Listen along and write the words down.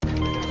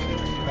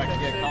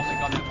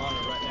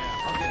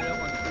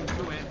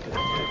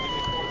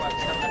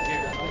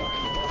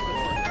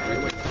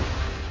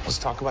let's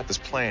talk about this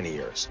plan of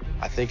yours.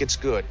 I think it's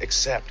good,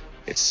 except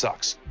it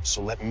sucks.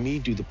 So let me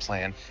do the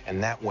plan,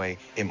 and that way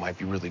it might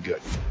be really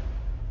good.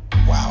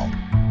 Wow.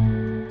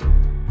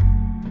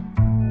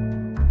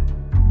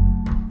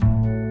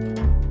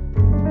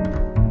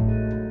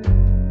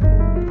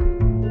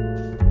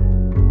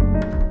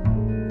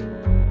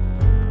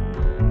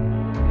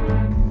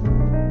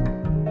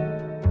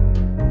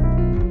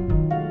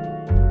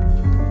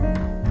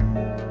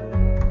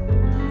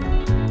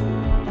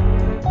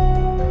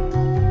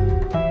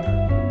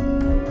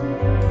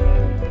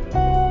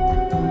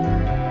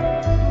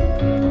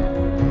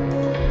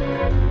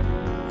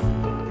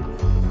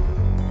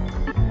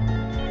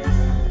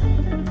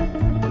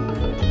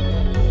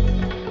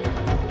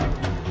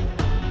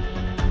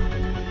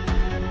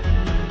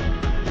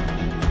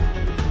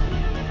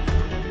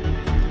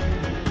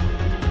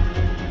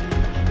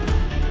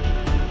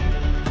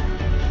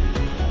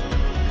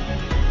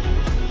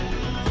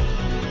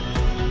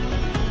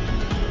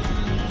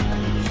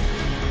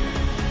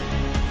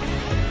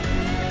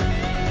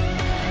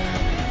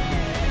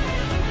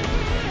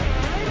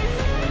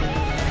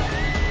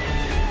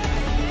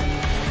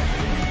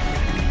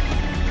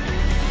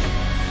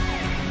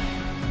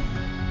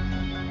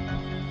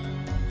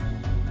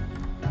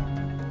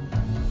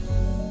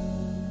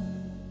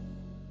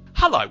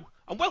 Hello,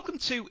 and welcome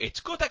to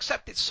It's Good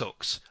Except It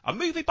Sucks, a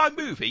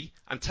movie-by-movie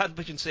and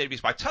television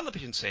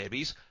series-by-television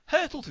series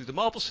hurtle through the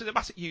Marvel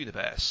Cinematic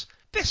Universe.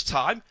 This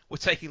time, we're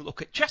taking a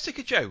look at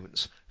Jessica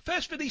Jones,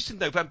 first released in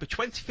November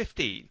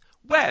 2015,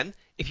 when,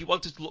 if you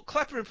wanted to look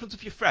clever in front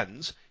of your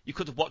friends, you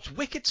could have watched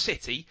Wicked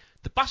City,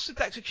 The Bastard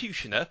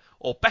Executioner,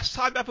 or Best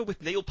Time Ever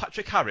with Neil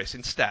Patrick Harris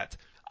instead.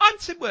 I'm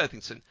Tim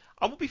Worthington,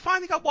 and we'll be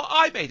finding out what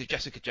I made of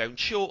Jessica Jones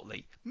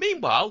shortly.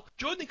 Meanwhile,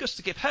 joining us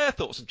to give her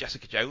thoughts on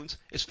Jessica Jones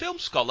is film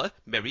scholar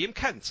Miriam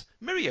Kent.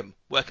 Miriam,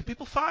 where can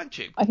people find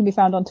you? I can be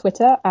found on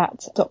Twitter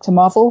at Dr.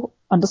 Marvel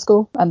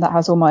 _, and that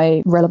has all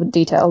my relevant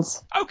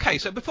details. Okay,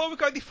 so before we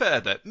go any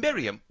further,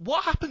 Miriam,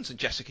 what happens in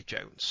Jessica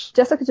Jones?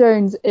 Jessica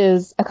Jones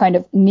is a kind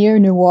of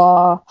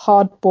neo-noir,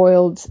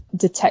 hard-boiled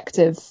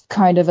detective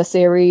kind of a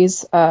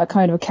series,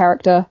 kind of a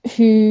character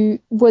who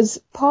was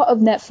part of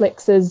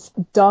Netflix's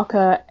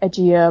darker,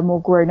 edgier,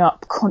 more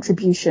grown-up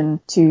contribution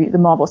to the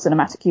Marvel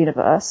Cinematic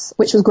Universe,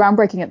 which was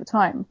groundbreaking at the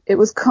time. It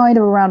was kind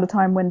of around the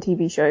time when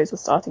TV shows were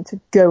starting to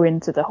go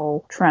into the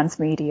whole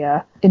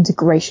transmedia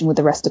integration with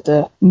the rest of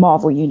the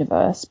Marvel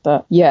universe.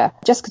 But yeah,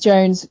 Jessica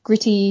Jones,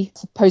 gritty,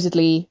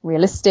 supposedly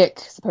realistic,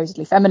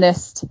 supposedly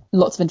feminist,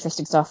 lots of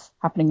interesting stuff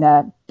happening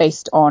there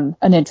based on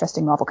an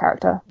interesting Marvel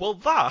character. Well,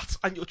 that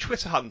and your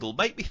Twitter handle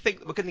make me think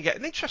that we're going to get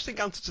an interesting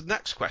answer to the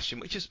next question,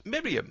 which is,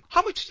 Miriam,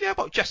 how much did you know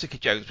about Jessica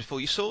Jones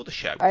before you saw the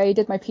show? I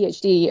did my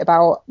PhD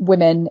about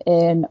women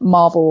in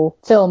Marvel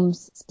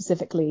films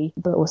specifically,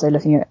 but also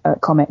looking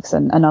at comics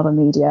and other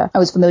media. I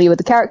was familiar with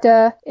the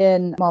character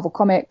in Marvel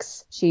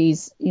Comics.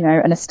 She's,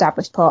 an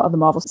established part of the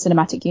Marvel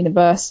Cinematic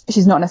Universe.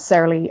 She's not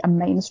necessarily a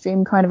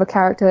mainstream kind of a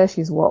character.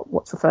 She's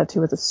what's referred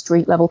to as a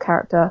street level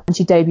character. And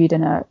she debuted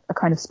in a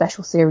kind of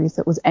special series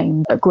that was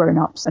aimed at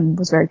grown-ups and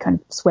was very kind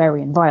of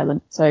sweary and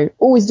violent. So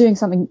always doing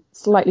something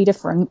slightly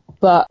different,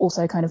 but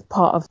also kind of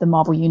part of the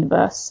Marvel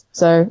universe.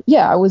 So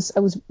yeah, I was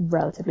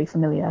relatively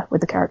familiar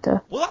with the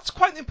character. Well, that's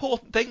quite an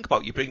important thing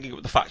about you bringing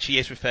up the fact she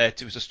is referred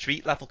to as a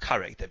street level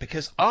character,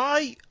 because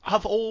I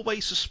have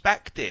always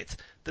suspected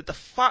that the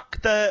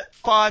fact that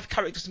 5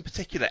 characters in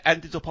particular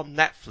ended up on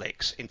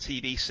Netflix in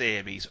TV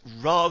series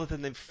rather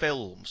than in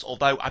films,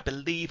 although I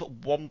believe at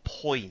one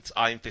point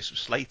Iron Fist was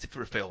slated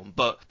for a film,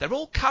 but they're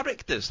all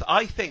characters that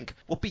I think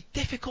would be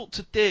difficult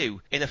to do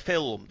in a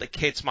film that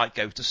kids might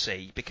go to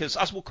see, because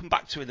as we'll come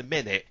back to in a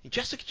minute, in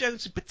Jessica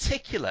Jones in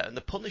particular, and The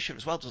Punisher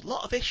as well, there's a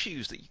lot of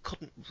issues that you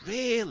couldn't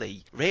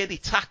really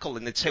tackle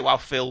in a 2-hour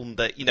film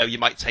that, you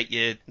might take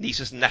your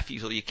nieces and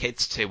nephews or your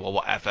kids to or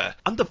whatever.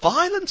 And the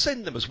violence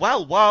in them as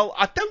well, while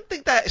I don't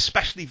think they're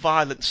especially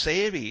violent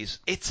series,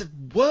 it's a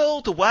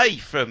world away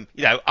from,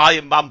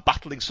 Iron Man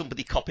battling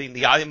somebody copying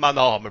the Iron Man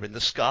armour in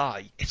the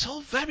sky. It's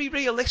all very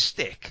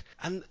realistic,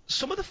 and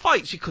some of the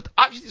fights you could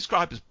actually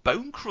describe as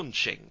bone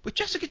crunching. With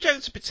Jessica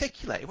Jones in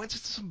particular, it went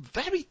into some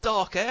very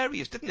dark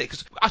areas, didn't it?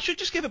 Because I should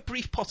just give a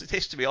brief potted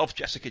history of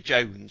Jessica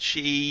Jones.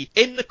 She,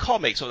 in the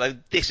comics, although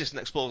this isn't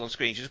explored on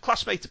screen, she was a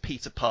classmate of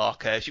Peter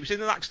Parker. She was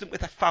in an accident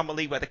with her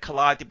family where they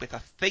collided with, I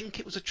think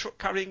it was a truck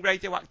carrying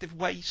radioactive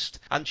waste,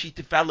 and she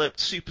developed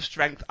super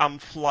strength and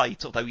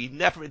flight, although you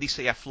never really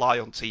see her fly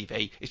on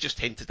TV. It's just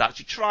hinted at.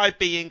 She tried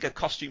being a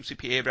costume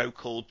superhero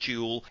called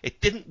Jewel.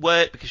 It didn't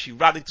work because she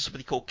ran into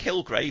somebody called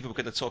Kilgrave, who we're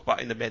going to talk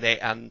about in a minute,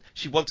 and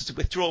she wanted to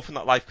withdraw from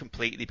that life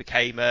completely,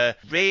 became a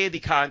really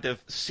kind of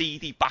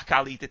seedy back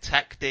alley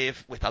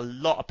detective with a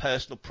lot of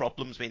personal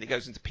problems. I mean, it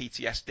goes into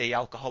PTSD,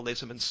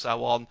 alcoholism and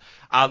so on.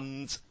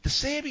 And the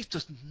series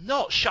does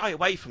not shy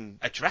away from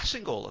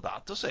addressing all of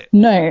that, does it?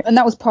 No, and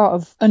that was part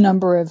of a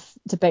number of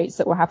debates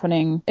that were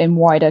happening in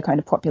wider kind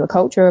of popular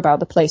culture about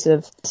the place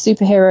of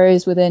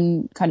superheroes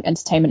within kind of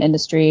entertainment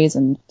industries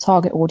and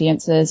target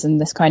audiences, and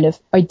this kind of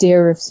idea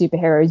of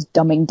superheroes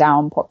dumbing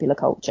down popular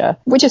culture,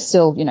 which is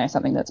still, you know,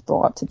 something that's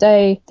brought up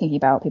today. Thinking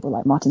about people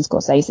like Martin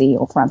Scorsese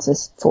or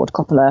Francis Ford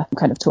Coppola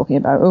kind of talking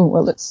about, oh,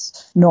 well,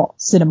 it's not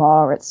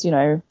cinema, it's, you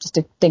know, just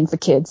a thing for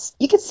kids.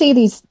 You could see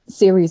these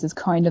series as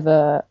kind of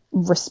a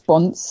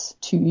response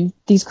to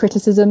these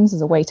criticisms,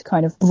 as a way to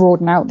kind of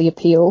broaden out the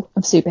appeal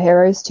of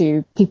superheroes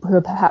to people who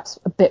are perhaps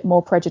a bit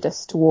more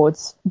prejudiced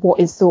towards what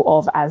is thought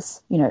of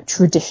as, you know,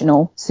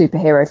 traditional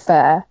superhero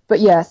fare. But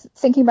yeah,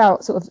 thinking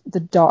about sort of the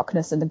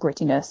darkness and the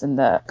grittiness and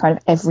the kind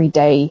of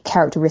everyday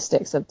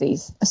characteristics of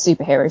these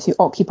superheroes who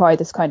occupy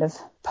this kind of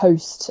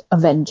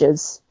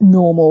post-Avengers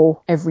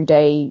normal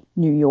everyday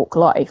New York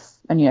life.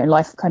 And, you know,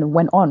 life kind of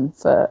went on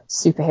for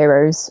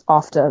superheroes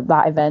after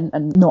that event,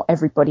 and not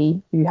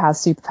everybody who has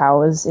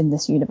superpowers in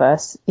this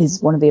universe is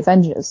one of the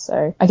Avengers.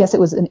 So I guess it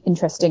was an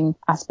interesting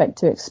aspect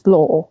to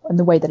explore, and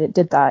the way that it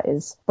did that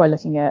is by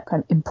looking at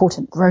kind of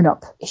important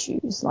grown-up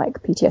issues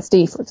like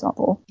PTSD, for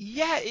example.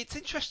 Yeah, it's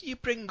interesting you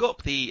bring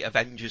up the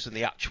Avengers and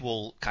the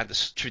actual kind of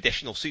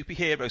traditional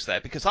superheroes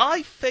there, because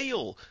I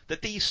feel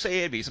that these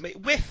series, I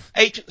mean, with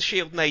Agent of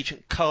S.H.I.E.L.D. and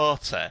Agent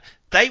Carter,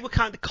 they were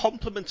kind of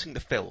complementing the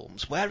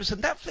films, whereas the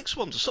Netflix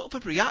ones are sort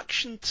of a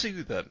reaction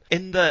to them,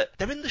 in that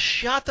they're in the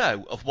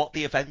shadow of what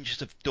the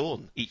Avengers have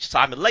done each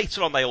time, and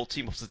later on they all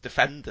team up as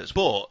Defenders,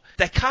 but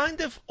they're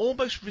kind of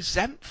almost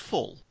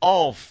resentful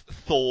of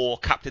Thor,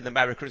 Captain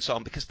America and so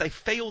on, because they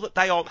feel that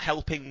they aren't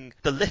helping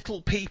the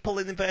little people,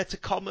 in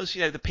inverted commas,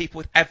 you know, the people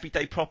with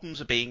everyday problems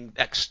are being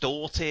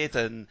extorted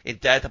and, in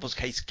Daredevil's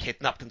case,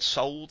 kidnapped and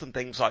sold and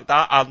things like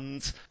that,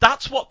 and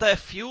that's what they're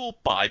fueled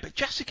by. But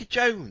Jessica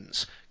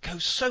Jones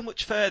goes so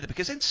much further,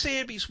 because in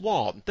series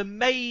 1 the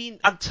main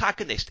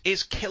antagonist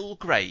is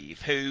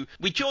Kilgrave, who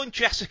we joined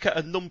Jessica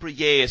a number of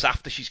years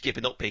after she's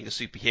given up being a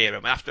superhero,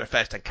 and after her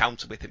first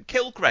encounter with him.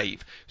 Kilgrave,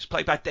 who's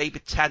played by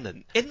David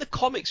Tennant, in the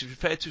comics is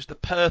referred to as the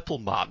Purple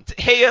Man.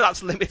 Here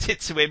that's limited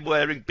to him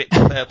wearing bits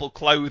of purple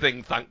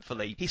clothing,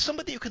 thankfully. He's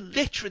somebody who can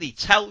literally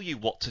tell you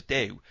what to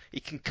do. He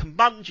can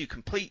command you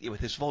completely with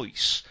his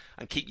voice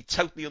and keep you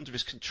totally under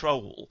his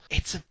control.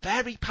 It's a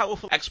very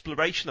powerful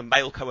exploration of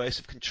male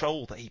coercive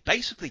control, that he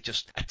basically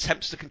just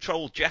attempts to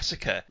control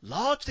Jessica.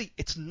 Largely,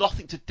 it's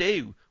nothing to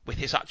do with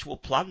his actual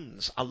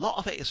plans. A lot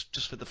of it is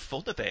just for the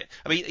fun of it.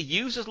 I mean, he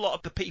uses a lot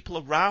of the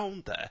people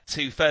around her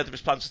to further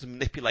his plans to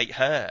manipulate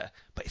her,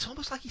 but it's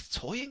almost like he's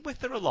toying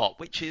with her a lot,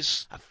 which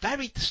is a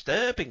very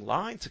disturbing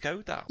line to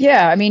go down.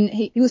 Yeah, I mean,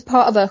 he was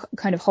part of a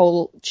kind of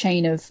whole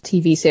chain of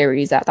TV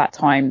series at that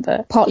time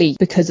that, partly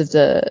because of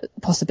the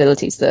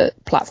possibilities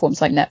that platforms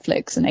like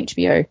Netflix and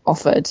HBO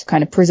offered,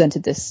 kind of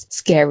presented this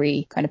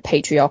scary kind of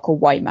patriarchal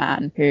white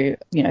man who,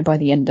 you know, by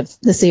the end of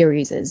the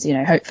series is, you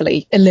know,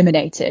 hopefully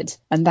eliminated.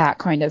 And that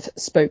kind of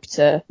spoke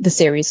to the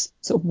series'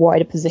 sort of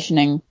wider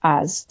positioning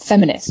as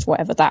feminist,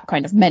 whatever that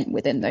kind of meant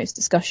within those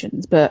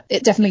discussions. But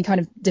it definitely kind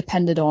of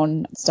depended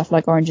on stuff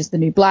like Orange is the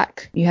New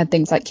Black. You had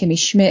things like Kimmy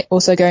Schmidt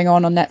also going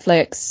on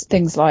Netflix,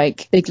 things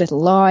like Big Little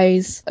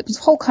Lies. It was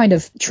a whole kind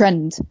of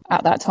trend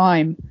at that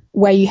time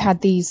where you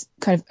had these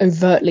kind of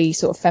overtly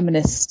sort of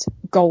feminist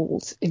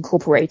goals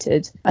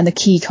incorporated, and the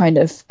key kind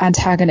of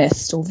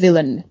antagonist or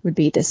villain would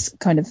be this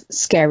kind of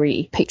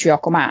scary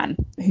patriarchal man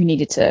who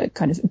needed to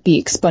kind of be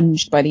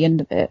expunged by the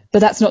end of it. But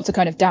that's not to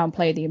kind of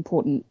downplay the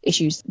important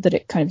issues that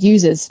it kind of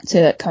uses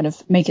to kind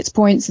of make its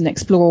points and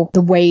explore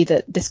the way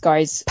that this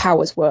guy's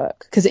powers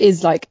work, because it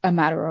is like a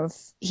matter of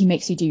he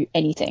makes you do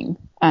anything.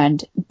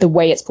 And the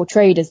way it's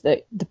portrayed is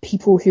that the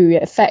people who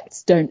it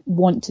affects don't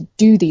want to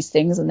do these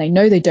things, and they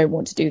know they don't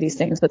want to do these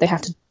things, but they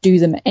have to do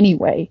them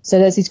anyway. So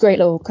there's these great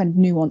little kind of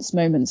nuanced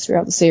moments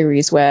throughout the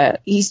series where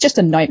he's just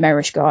a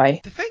nightmarish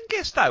guy. The thing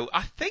is, though,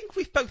 I think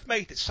we've both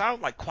made it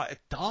sound like quite a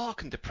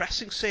dark and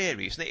depressing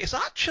series, and it is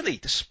actually,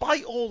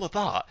 despite all of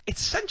that,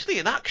 it's essentially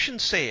an action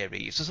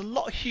series. There's a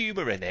lot of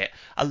humour in it,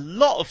 a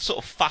lot of sort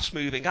of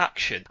fast-moving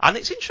action, and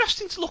it's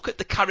interesting to look at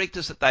the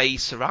characters that they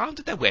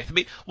surrounded her with. I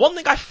mean, one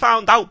thing I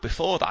found out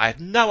before that I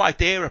had no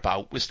idea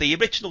about was the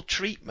original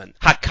treatment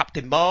had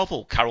Captain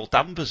Marvel, Carol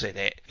Danvers, in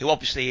it, who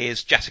obviously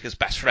is Jessica's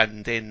best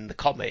friend in the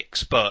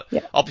comics, but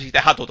obviously they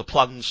had other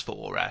plans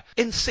for her.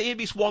 In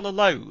series 1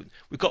 alone,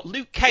 we've got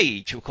Luke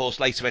Cage, who of course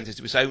later went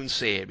into his own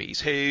series,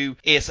 who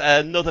is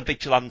another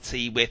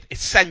vigilante with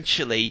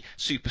essentially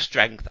super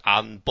strength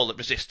and bullet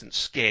resistant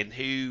skin,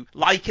 who,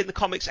 like in the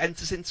comics,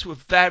 enters into a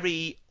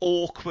very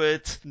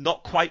awkward,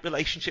 not quite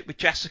relationship with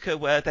Jessica,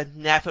 where they're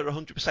never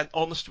 100%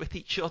 honest with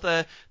each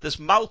other. There's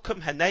Malcolm,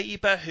 from her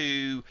neighbour,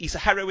 who he's a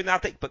heroin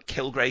addict, but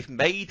Kilgrave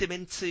made him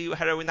into a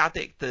heroin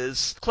addict.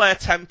 There's Claire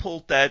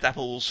Temple,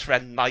 Daredevil's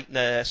friend night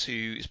nurse,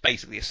 who is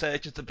basically a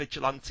surgeon to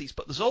vigilantes.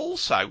 But there's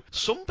also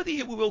somebody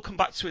who we will come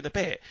back to in a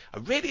bit, a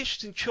really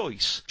interesting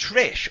choice,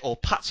 Trish, or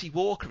Patsy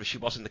Walker as she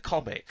was in the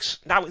comics.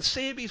 Now in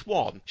series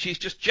 1, she's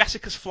just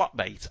Jessica's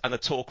flatmate and a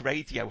talk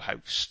radio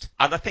host.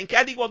 And I think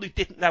anyone who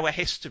didn't know her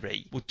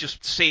history would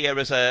just see her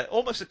as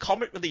almost a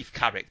comic relief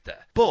character.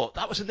 But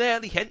that was an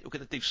early hint we're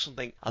going to do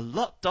something a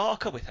lot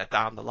darker with her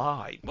down the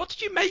line. What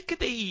did you make of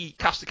the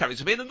cast of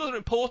characters? I mean, another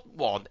important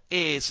one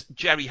is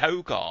Jerry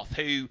Hogarth,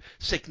 who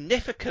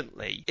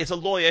significantly is a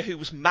lawyer who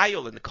was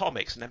male in the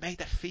comics, and they made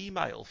her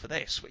female for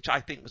this, which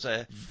I think was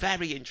a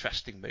very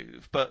interesting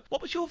move. But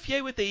what was your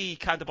view of the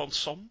kind of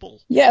ensemble?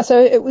 Yeah, so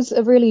it was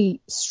a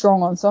really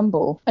strong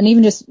ensemble. And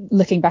even just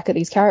looking back at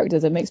these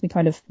characters, it makes me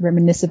kind of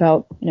reminisce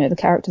about, the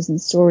characters and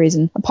stories.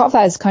 And part of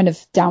that is kind of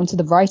down to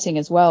the writing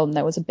as well. And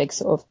there was a big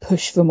sort of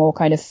push for more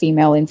kind of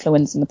female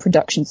influence in the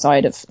production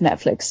side of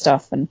Netflix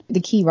stuff. And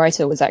the key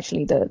writer was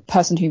actually the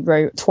person who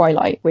wrote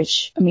Twilight,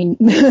 which, I mean,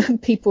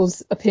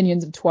 people's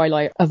opinions of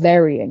Twilight are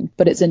varying,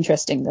 but it's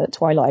interesting that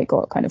Twilight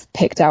got kind of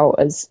picked out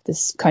as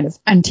this kind of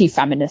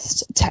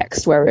anti-feminist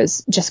text,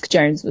 whereas Jessica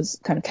Jones was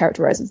kind of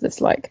characterized as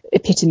this like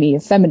epitome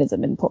of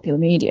feminism in popular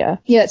media.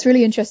 Yeah, it's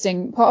really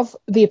interesting. Part of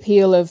the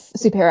appeal of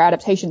superhero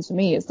adaptations for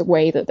me is the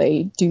way that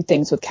they do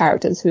things with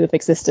characters who have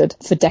existed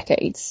for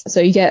decades. So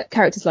you get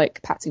characters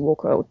like Patsy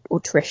Walker or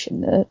Trish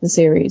in the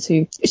series,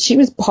 who she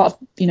was part of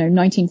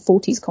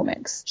 1940s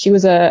comics. She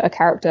was a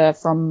character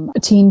from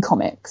teen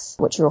comics,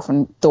 which are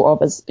often thought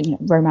of as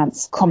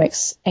romance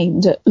comics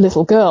aimed at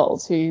little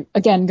girls who,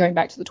 again, going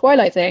back to the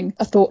Twilight thing,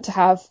 are thought to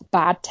have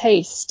bad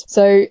taste.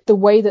 So the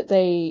way that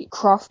they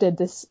crafted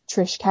this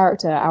Trish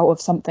character out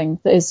of something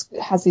that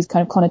has these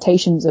kind of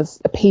connotations of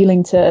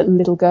appealing to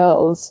little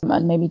girls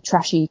and maybe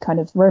trashy kind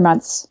of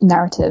romance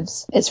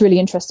narratives, it's really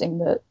interesting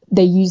that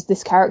they use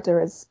this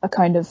character as a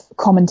kind of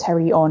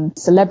commentary on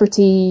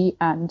celebrity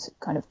and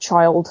kind of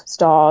child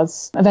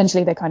stars.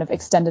 Eventually they kind of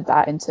extended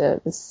that into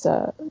this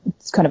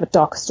kind of a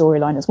darker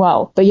storyline as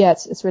well. But yeah,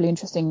 it's really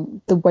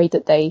interesting the way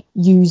that they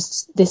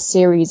used this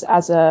series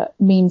as a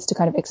means to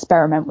kind of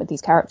experiment with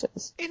these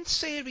characters. In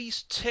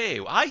series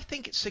 2, I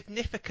think it's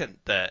significant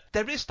that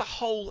there is the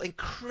whole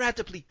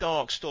incredibly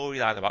dark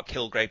storyline about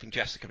Kilgrave and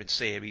Jessica in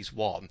series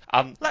 1.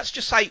 Let's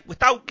just say,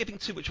 without giving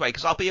too much away,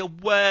 because I'll be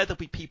aware there'll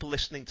be people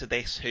listening to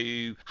this who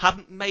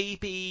haven't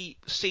maybe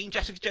seen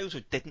Jessica Jones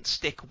or didn't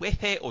stick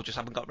with it or just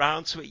haven't got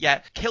round to it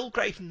yet.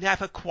 Kilgrave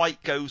never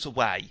quite goes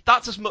away.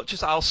 That's as much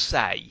as I'll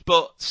say.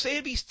 But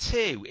series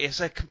 2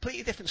 is a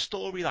completely different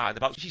storyline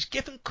about she's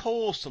given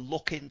cause to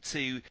look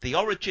into the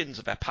origins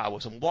of her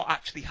powers and what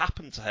actually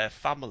happened to her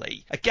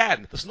family.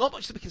 Again, there's not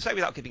much that we can say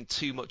without giving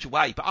too much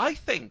away, but I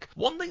think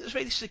one thing that's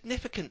really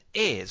significant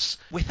is,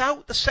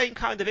 without the same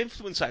kind of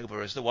influence over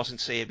her as there was in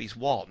series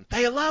 1,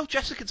 they allow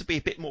Jessica to be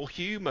a bit more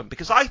human,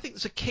 because I think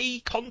there's a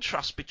key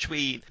contrast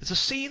between, there's a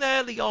scene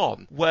early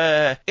on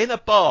where in a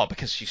bar,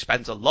 because she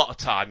spends a lot of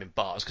time in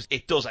bars because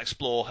it does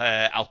explore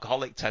her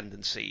alcoholic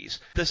tendencies,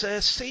 there's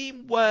a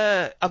scene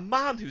where a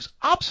man who's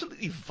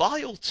absolutely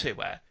vile to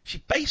her,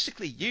 she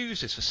basically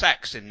uses for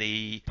sex in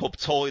the pub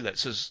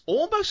toilets as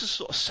almost a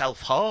sort of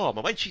self-harm.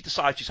 And when she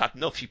decides she's had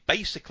enough, she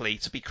basically,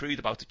 to be crude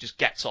about it, just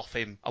gets off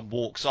him and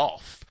walks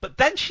off. But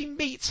then she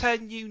meets her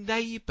new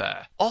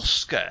neighbour,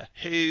 Oscar,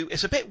 who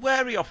is a bit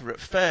wary of her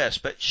at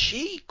first, but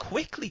she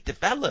quickly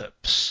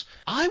develops,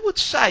 I would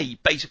say,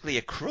 basically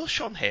a crush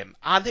on him.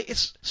 And it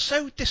is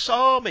so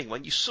disarming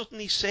when you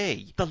suddenly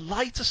see the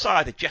lighter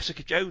side of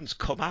Jessica Jones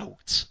come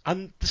out.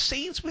 And the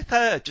scenes with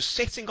her just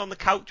sitting on the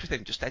couch with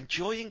him, just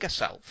enjoying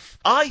herself.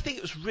 I think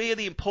it was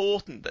really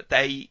important that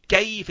they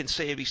gave in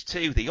series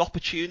 2 the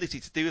opportunity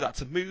to do that,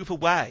 to move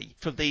away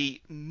from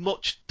the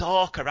much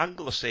darker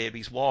angle of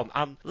series 1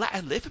 and let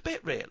her live a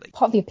bit, really.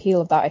 Part of the appeal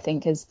of that, I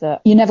think, is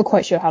that you're never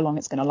quite sure how long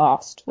it's going to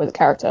last with a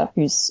character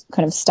who's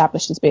kind of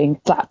established as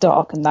being that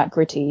dark and that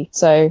gritty.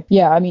 So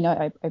yeah, I mean,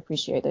 I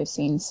appreciate those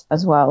scenes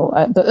as well.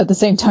 But at the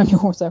same time, you're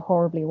also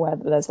horribly aware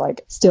that there's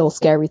like still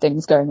scary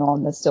things going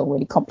on. There's still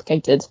really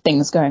complicated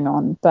things going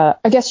on. But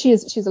I guess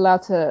she's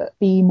allowed to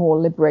be more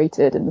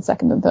liberated in the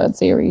second and third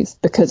series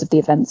because of the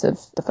events of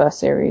the first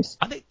series.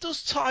 And it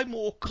does tie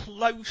more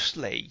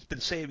closely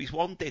than series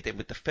 1 did in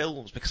with the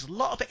films, because a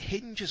lot of it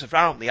hinges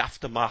around the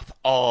aftermath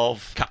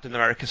of Captain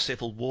America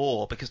Civil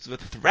War, because the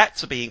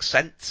threats are being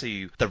sent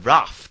to the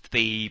Raft,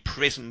 the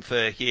prison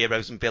for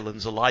heroes and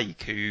villains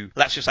alike who,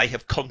 let's just say,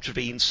 have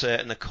contravened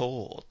certain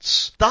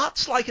accords.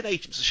 That's like an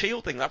Agents of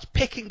S.H.I.E.L.D. thing. That's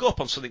picking up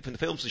on something from the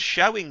films and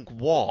showing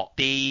what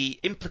the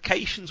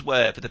implications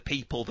were for the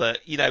people that,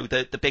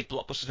 the big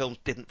blockbuster films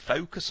didn't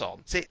focus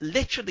on. So it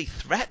literally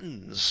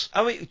threatens.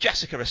 I mean,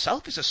 Jessica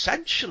herself is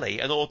essentially essentially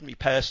an ordinary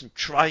person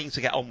trying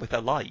to get on with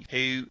their life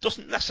who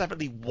doesn't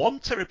necessarily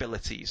want her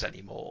abilities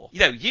anymore.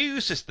 You know,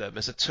 uses them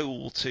as a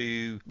tool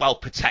to, well,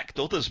 protect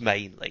others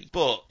mainly.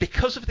 But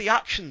because of the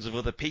actions of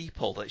other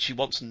people that she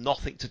wants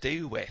nothing to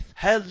do with,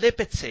 her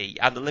liberty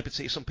and the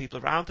liberty of some people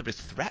around her is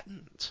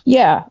threatened.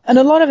 Yeah, and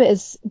a lot of it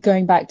is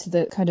going back to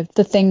the kind of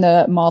the thing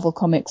that Marvel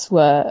Comics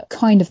were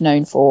kind of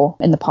known for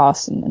in the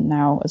past and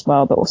now as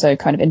well, but also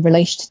kind of in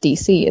relation to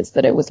DC, is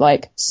that it was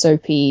like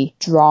soapy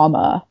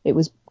drama. It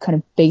was kind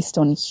of based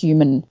on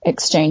human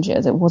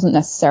exchanges. It wasn't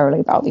necessarily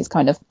about these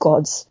kind of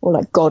gods or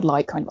like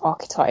godlike kind of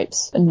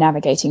archetypes and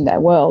navigating their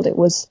world. It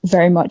was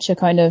very much a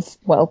kind of,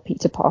 well,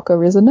 Peter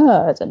Parker is a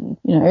nerd and,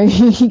 you know,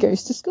 he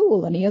goes to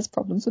school and he has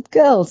problems with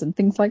girls and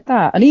things like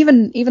that. And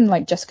even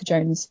like Jessica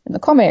Jones in the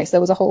comics,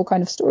 there was a whole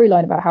kind of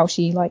storyline about how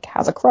she like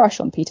has a crush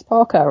on Peter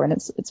Parker, and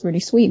it's really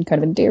sweet and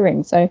kind of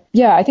endearing. So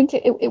yeah, I think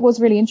it was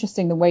really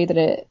interesting the way that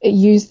it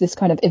used this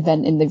kind of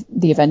event in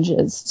the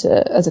Avengers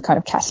as a kind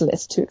of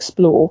catalyst to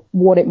explore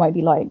what it might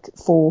be like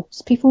for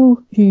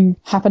people who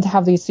happen to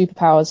have these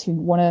superpowers, who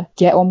want to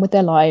get on with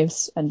their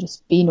lives and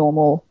just be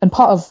normal. And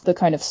part of the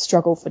kind of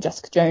struggle for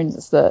Jessica Jones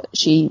is that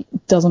she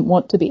doesn't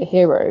want to be a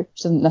hero.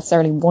 She doesn't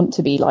necessarily want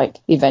to be like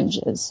the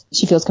Avengers.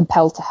 She feels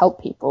compelled to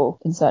help people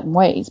in certain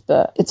ways,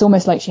 but it's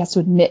almost like she has to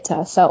admit to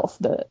herself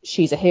that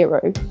she's a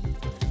hero.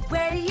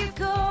 Where do you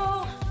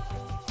go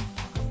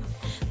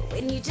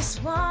when you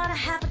just want to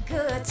have a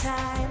good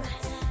time?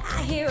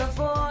 I hear a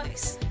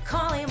voice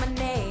calling my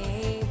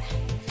name,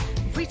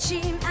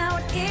 reaching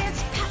out.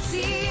 It's Patsy,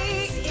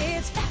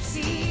 it's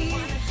Patsy.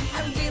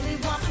 I really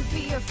want to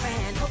be your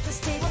friend, hope this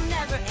day will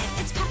never end.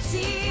 It's Patsy,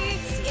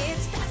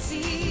 it's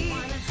Patsy.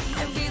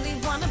 I really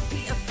want to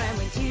be a friend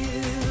with you.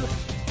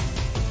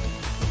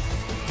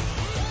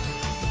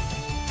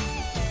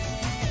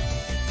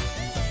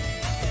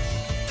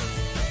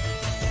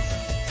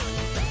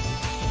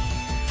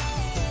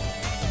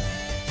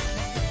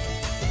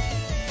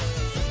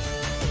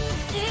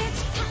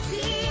 It's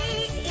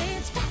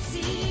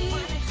Patsy,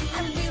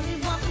 I really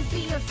want to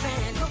be your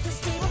friend, hope this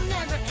day will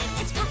never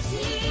end. It's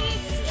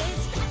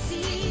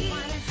Patsy,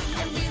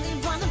 I really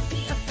want to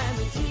be a friend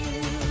with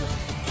you.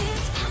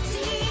 It's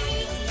Patsy,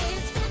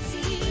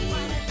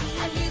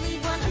 I really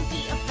want to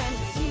be a friend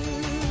with you.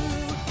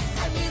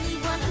 I really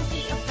want to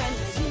be a friend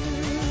with you.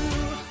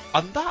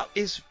 And that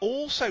is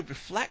also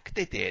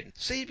reflected in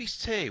Series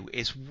 2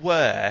 is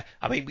where,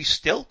 I mean, we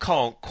still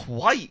can't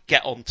quite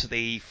get onto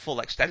the full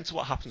extent of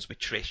what happens with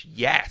Trish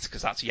yet,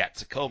 because that's yet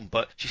to come,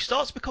 but she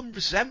starts to become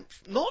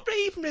not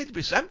even really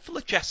resentful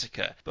of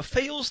Jessica, but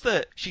feels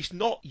that she's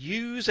not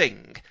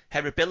using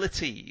her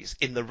abilities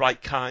in the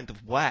right kind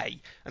of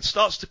way, and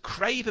starts to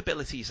crave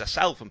abilities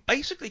herself, and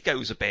basically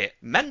goes a bit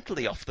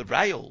mentally off the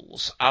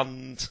rails.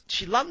 And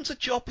she lands a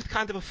job with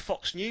kind of a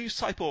Fox News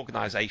type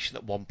organisation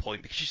at one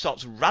point, because she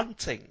starts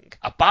ranting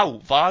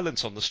about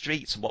violence on the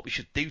streets and what we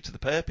should do to the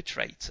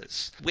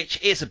perpetrators,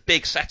 which is a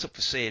big setup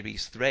for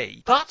Series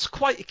 3. That's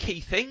quite a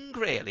key thing,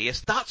 really,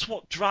 is that's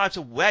what drives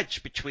a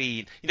wedge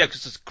between, you know,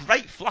 because there's a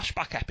great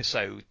flashback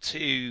episode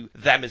to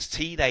them as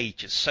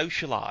teenagers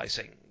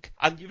socialising.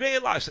 And you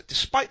realise that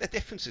despite their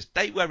differences,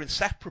 they were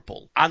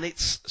inseparable. And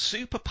it's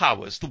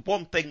superpowers, the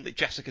one thing that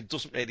Jessica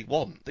doesn't really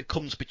want, that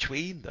comes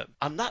between them.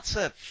 And that's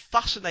a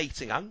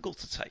fascinating angle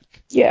to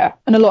take. Yeah,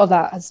 and a lot of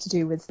that has to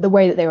do with the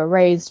way that they were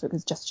raised,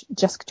 because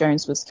Jessica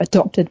Jones was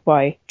adopted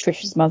by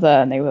Trish's mother,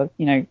 and they were,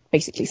 you know,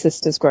 basically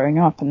sisters growing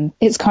up. And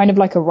it's kind of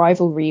like a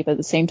rivalry, but at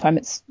the same time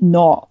it's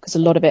not, because a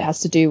lot of it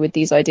has to do with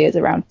these ideas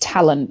around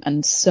talent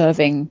and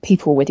serving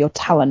people with your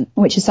talent,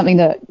 which is something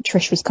that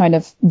Trish was kind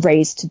of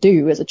raised to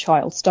do as a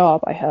child star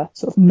by her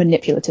sort of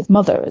manipulative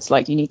mother. It's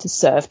like, you need to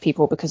serve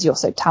people because you're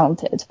so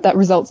talented. That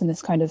results in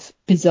this kind of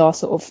bizarre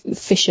sort of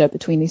fissure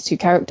between these two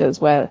characters,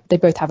 where they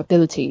both have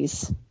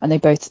abilities and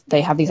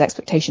they have these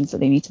expectations that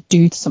they need to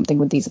do something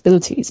with these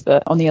abilities,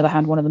 but on the other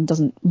hand, one of them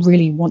doesn't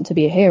really want to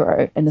be a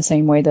hero in the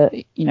same way that,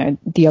 you know,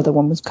 the other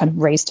one was kind of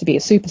raised to be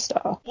a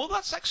superstar. Well,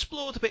 that's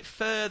explored a bit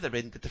further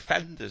in The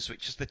Defenders,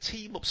 which is the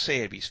team-up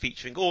series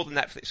featuring all the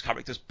Netflix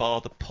characters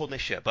bar the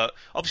Punisher, but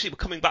obviously we're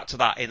coming back to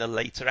that in a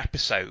later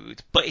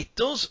episode. But it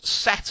does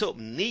set up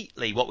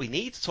neatly what we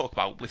need to talk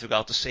about with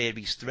regard to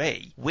Series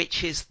 3,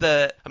 which is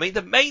the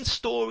main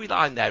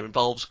storyline there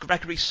involves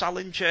Gregory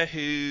Salinger,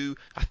 who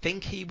I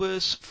think he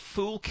was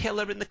Fool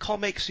Killer in the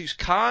comics, who's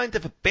kind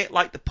of a bit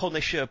like the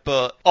Punisher,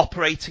 but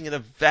operating in a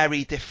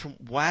very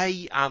different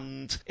way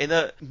and in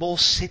a more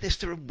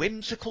sinister and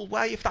whimsical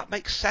way, if that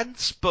makes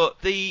sense.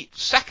 But the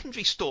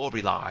secondary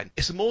storyline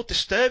is a more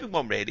disturbing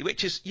one, really,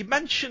 which is, you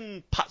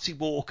mentioned Patsy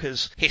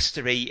Walker's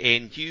history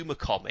in Humour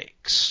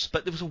Comics,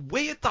 but there was a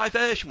weird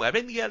diversion where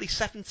in the early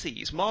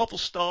 70s, Marvel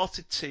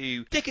started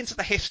to dig into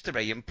the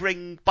history and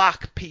bring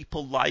back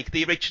people like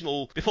like the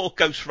original, before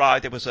Ghost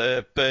Rider was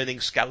a burning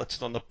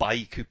skeleton on a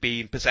bike who'd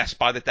been possessed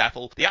by the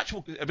devil, the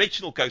actual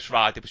original Ghost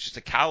Rider was just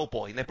a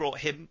cowboy, and they brought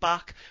him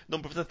back, a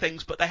number of other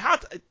things, but they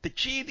had the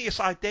genius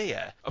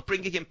idea of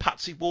bringing in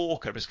Patsy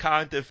Walker as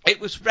kind of, it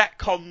was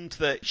retconned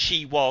that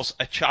she was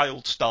a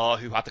child star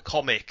who had a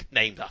comic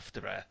named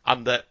after her,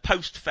 and that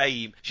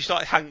post-fame, she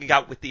started hanging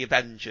out with the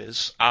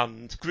Avengers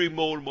and grew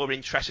more and more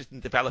interested in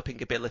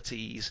developing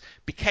abilities,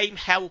 became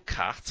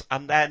Hellcat,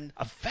 and then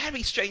a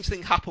very strange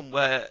thing happened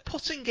where,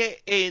 putting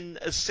it in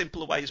as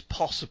simple a way as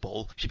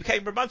possible, she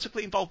became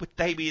romantically involved with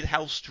Damien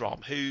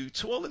Hellstrom, who,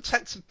 to all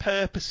intents and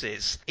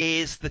purposes,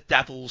 is the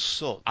devil's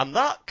son. And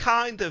that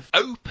kind of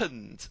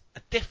opened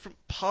a different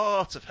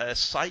part of her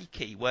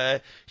psyche,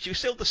 where she was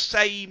still the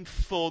same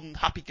fun,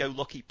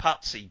 happy-go-lucky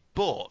Patsy,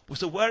 but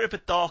was aware of a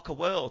darker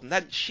world. And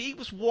then she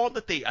was one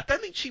of the, I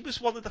don't think she was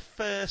one of the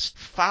first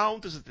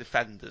founders of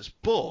Defenders,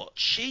 but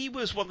she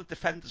was one of the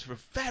Defenders for a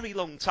very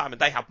long time,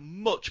 and they have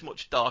much,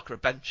 much darker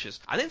adventures.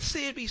 And in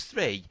Series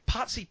 3,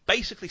 Patsy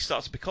basically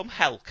starts to become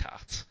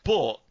Hellcat,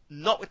 but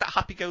not with that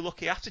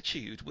happy-go-lucky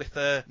attitude, with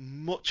a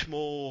much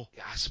more,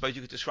 I suppose you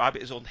could describe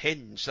it as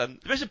unhinged. And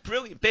there is a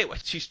brilliant bit where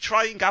she's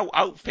trying out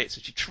outfits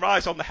and she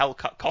tries on the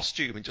Hellcat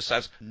costume and just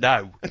says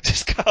no and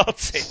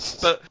discards it.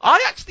 But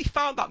I actually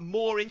found that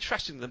more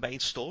interesting than the main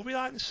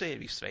storyline in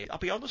Series 3. I'll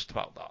be honest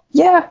about that.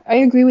 Yeah, I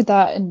agree with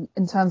that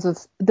in terms of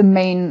the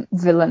main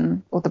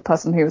villain, or the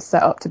person who was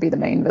set up to be the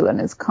main villain,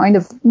 is kind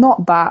of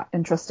not that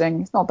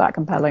interesting. It's not that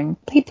compelling.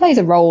 He plays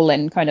a role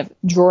in kind of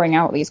drawing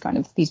out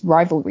these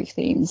rivalry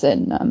themes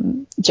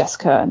in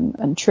Jessica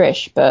and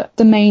Trish, but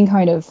the main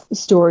kind of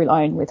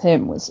storyline with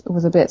him was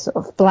a bit sort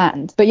of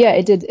bland. But yeah,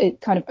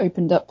 it kind of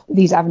opened up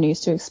these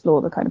avenues to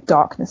explore the kind of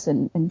darkness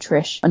in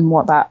Trish and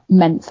what that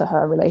meant for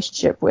her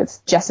relationship with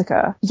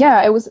Jessica.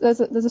 Yeah,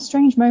 there's a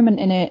strange moment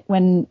in it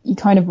when you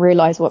kind of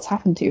realize what's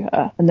happened to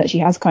her, and that she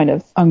has kind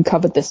of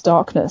uncovered this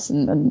darkness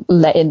and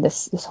let in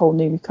this whole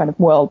new kind of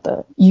world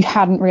that you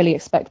hadn't really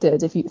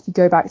expected. If you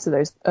go back to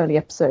those early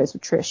episodes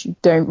with Trish, you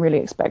don't really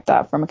expect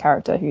that from a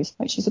character who's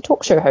like, she's a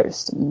talk show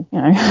host, and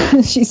you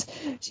know,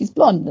 she's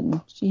blonde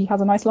and she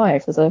has a nice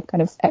life as a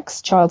kind of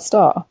ex-child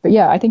star. But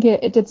yeah, I think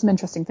it did some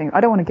interesting things.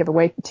 I don't want to give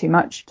away too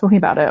much talking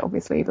about it,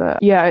 obviously,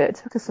 but yeah, it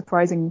took a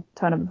surprising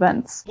turn of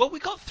events. Well, we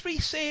got 3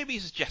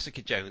 series of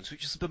Jessica Jones,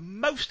 which is the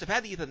most of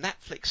any of the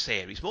Netflix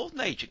series, more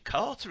than Agent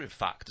Carter, in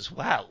fact, as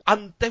well.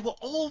 And they were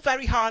all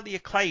very highly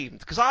acclaimed,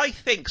 because I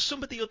think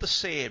some of the other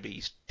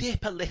series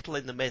dip a little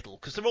in the middle,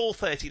 because they're all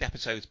 13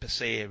 episodes per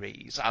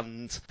series,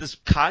 and there's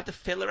kind of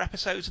filler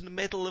episodes in the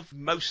middle of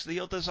most of the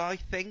others, I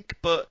think.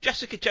 But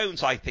Jessica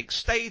Jones, I think,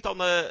 stayed on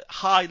a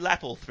high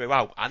level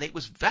throughout, and it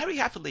was very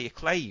heavily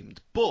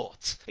acclaimed,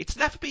 but it's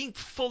never been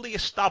fully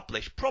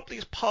established, probably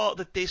as part of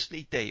the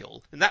Disney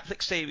deal. The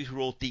Netflix series were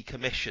all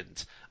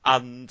decommissioned,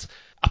 and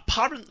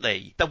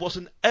apparently there was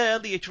an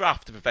earlier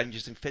draft of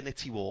Avengers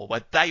Infinity War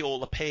where they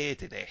all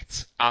appeared in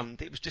it, and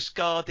it was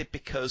discarded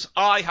because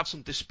I have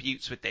some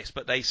disputes with this,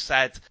 but they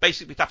said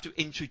basically we'd have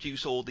to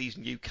introduce all these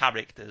new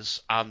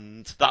characters,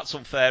 and that's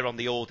unfair on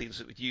the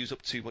audience, it would use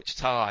up too much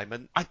time.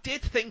 And I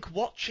did think,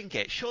 watching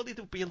it, surely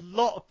there would be a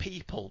lot of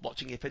people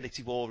watching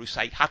Infinity War who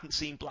say hadn't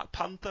seen Black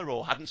Panther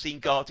or hadn't seen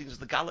Guardians of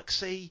the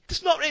Galaxy.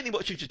 There's not really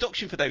much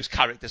introduction for those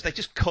characters, they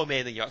just come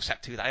in and you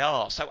accept who they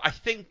are. So I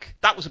think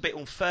that was a bit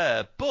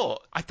unfair,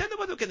 but I don't know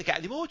whether we're going to get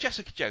any more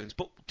Jessica Jones,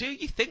 but do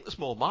you think there's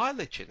more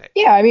mileage in it?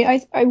 Yeah, I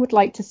mean, I would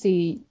like to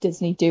see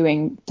Disney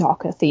doing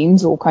darker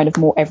themes or kind of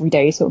more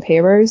everyday sort of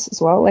heroes as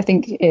well. I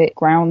think it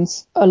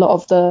grounds a lot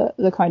of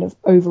the kind of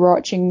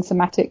overarching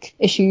thematic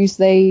issues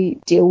they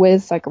deal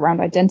with, like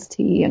around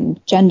identity and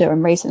gender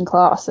and race and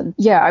class. And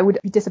yeah, I would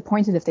be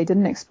disappointed if they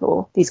didn't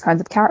explore these kinds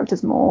of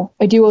characters more.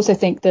 I do also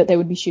think that they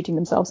would be shooting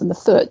themselves in the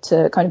foot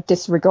to kind of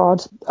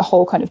disregard a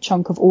whole kind of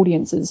chunk of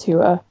audiences who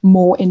are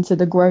more into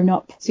the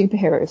grown-up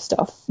superhero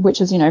stuff, which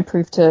has, you know,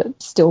 proved to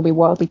still be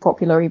wildly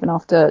popular even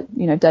after,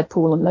 you know,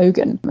 Deadpool and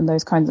Logan and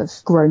those kinds of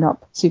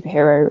grown-up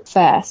superhero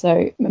fare. So,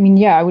 I mean,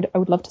 yeah, I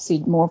would love to see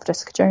more of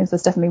Jessica Jones.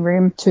 There's definitely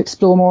room to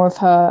explore more of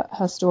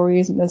her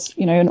stories, and there's,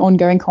 you know, an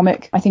ongoing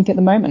comic, I think, at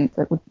the moment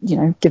that would, you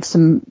know, give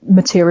some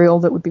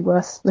material that would be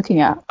worth looking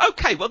at.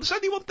 Okay, well, there's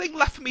only one thing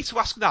left for me to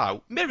ask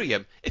now.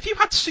 Miriam, if you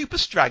had super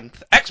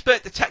strength,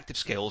 expert detective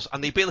skills,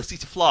 and the ability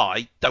to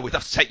fly, though we'd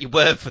have to take your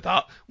word for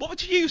that, what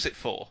would you use it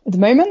for? At the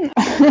moment,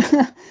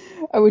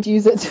 I would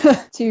use it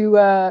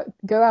to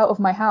go out of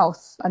my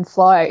house and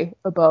fly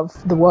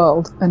above the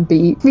world and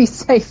be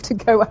safe to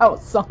go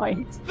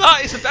outside.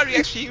 That is a very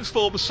extreme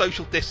form of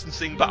social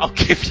distancing, but I'll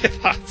give you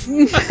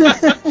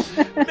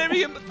that.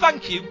 Miriam,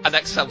 thank you, and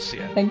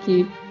Excelsior. Thank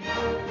you.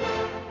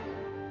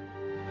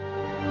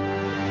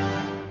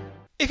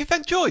 If you've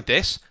enjoyed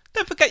this,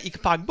 don't forget you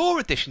can find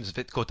more editions of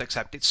It's Good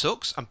Except It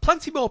Sucks, and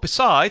plenty more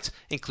besides,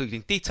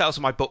 including details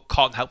of my book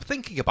Can't Help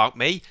Thinking About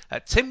Me,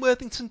 at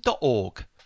timworthington.org.